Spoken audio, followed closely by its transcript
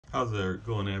How's it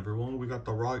going, everyone? We got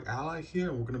the ROG Ally here,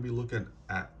 and we're going to be looking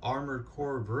at Armored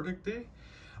Core Verdict Day.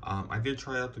 I did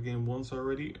try out the game once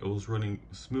already. It was running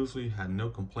smoothly, had no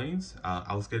complaints.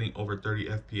 I was getting over 30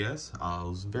 FPS. I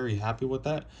was very happy with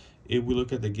that. If we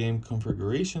look at the game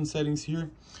configuration settings here,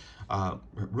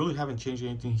 really haven't changed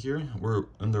anything here. We're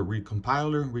under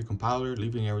recompiler,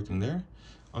 leaving everything there.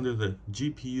 Under the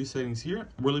GPU settings here,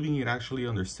 we're leaving it actually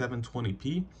under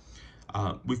 720p.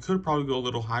 We could probably go a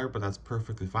little higher, but that's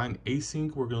perfectly fine.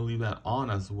 Async, we're going to leave that on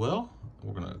as well.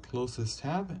 We're going to close this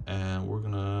tab and we're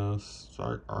going to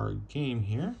start our game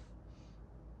here.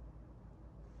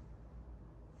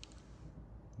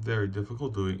 Very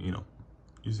difficult doing,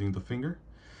 using the finger.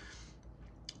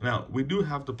 Now, we do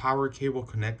have the power cable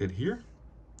connected here.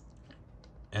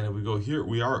 And if we go here,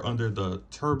 we are under the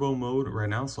turbo mode right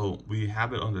now. So we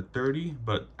have it under 30,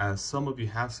 but as some of you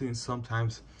have seen,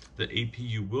 sometimes the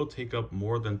APU will take up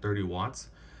more than 30 watts.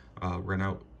 Right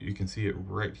now, you can see it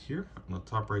right here on the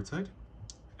top right side.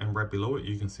 And right below it,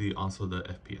 you can see also the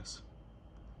FPS.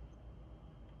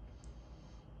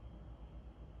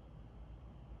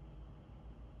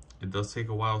 It does take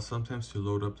a while sometimes to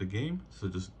load up the game, so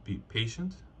just be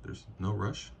patient. There's no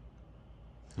rush.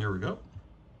 Here we go.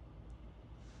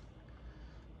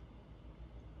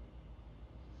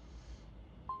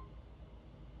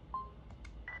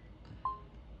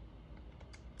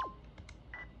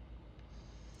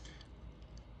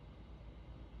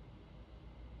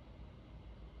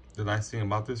 The nice thing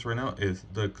about this right now is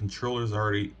the controller is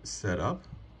already set up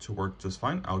to work just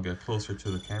fine. I'll get closer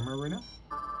to the camera right now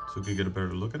so you can get a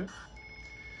better look at it.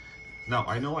 Now,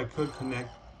 I know I could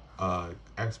connect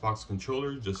Xbox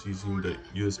controller just using the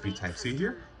USB Type-C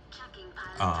here.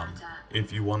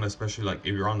 If you want to, especially like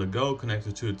if you're on the go, connect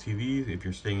it to a TV, if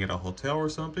you're staying at a hotel or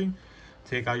something,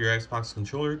 take out your Xbox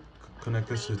controller, connect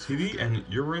this to the TV, and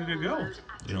you're ready to go,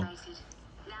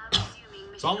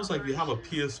 It's almost like you have a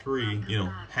PS3,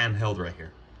 handheld right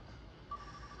here.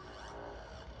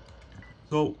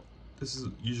 So this is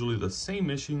usually the same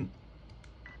mission,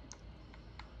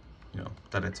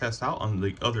 that I test out on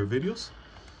the other videos.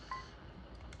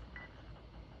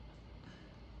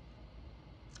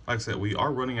 Like I said, we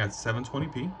are running at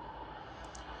 720p.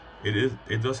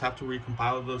 It does have to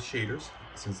recompile those shaders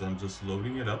since I'm just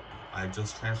loading it up. I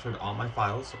just transferred all my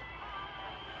files.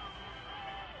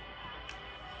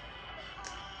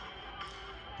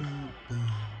 You there?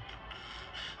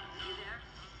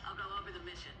 I'll go over the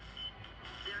mission.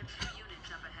 There are 2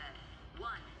 units up ahead.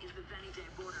 One is the Venite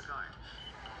border guard.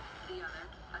 The other,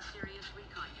 a serious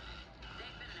recon unit.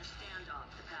 They've been in a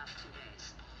standoff the past 2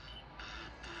 days.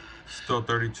 Still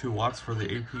 32 watts for the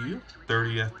APU,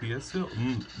 30 FPS still.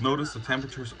 Notice the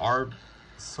temperatures are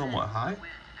somewhat high.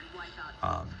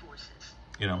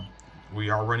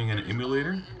 We are running an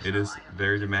emulator. It is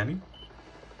very demanding.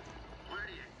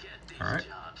 All right,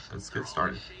 let's get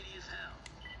started.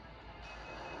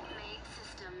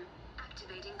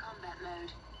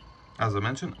 As I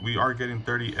mentioned, we are getting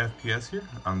 30 FPS here.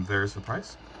 I'm very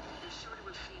surprised.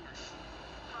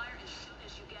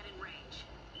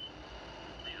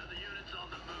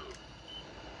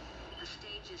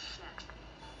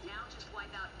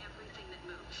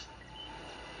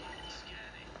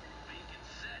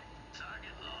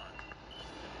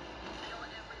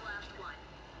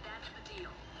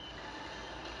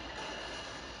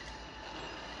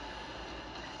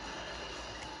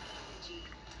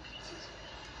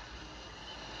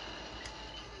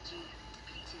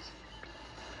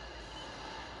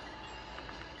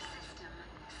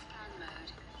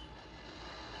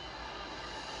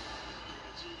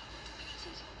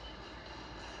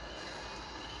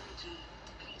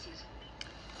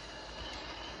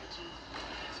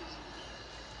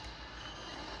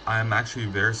 I'm actually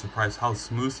very surprised how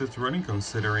smooth it's running,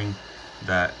 considering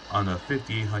that on a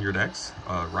 5800X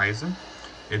Ryzen,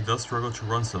 it does struggle to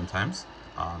run sometimes.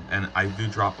 And I do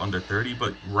drop under 30,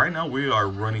 but right now we are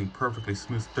running perfectly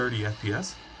smooth 30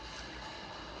 FPS.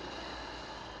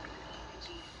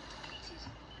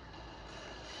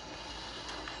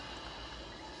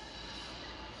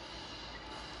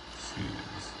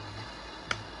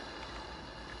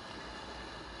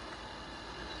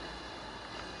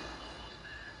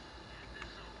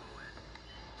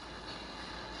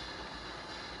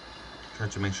 Try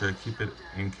to make sure I keep it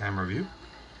in camera view.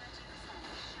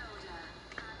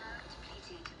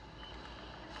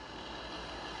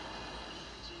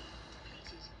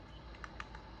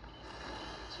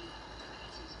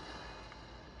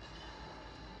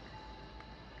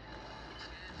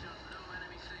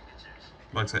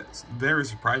 Like I said, it's very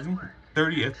surprising.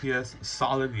 30 FPS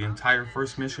solid the entire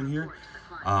first mission here.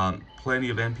 Plenty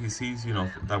of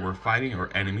NPCs, that we're fighting, or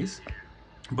enemies.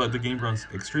 but the game runs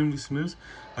extremely smooth.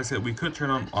 Like I said, we could turn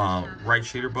on right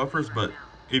shader buffers, but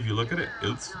if you look at it,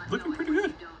 it's looking pretty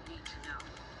good.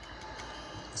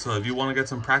 So if you want to get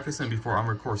some practice in before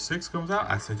Armored Core 6 comes out,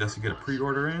 I suggest you get a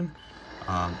pre-order in.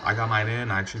 I got mine in.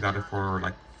 I actually got it for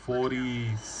like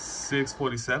 46,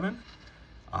 47.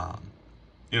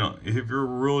 You know, if you're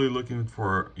really looking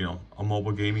for, you know, a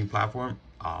mobile gaming platform,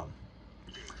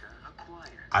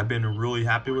 I've been really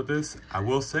happy with this. I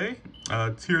will say,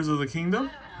 Tears of the Kingdom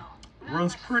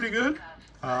runs pretty good.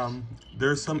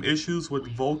 There's some issues with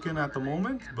Vulkan at the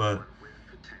moment, but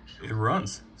it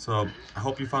runs. So I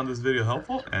hope you found this video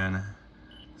helpful, and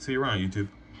see you around YouTube.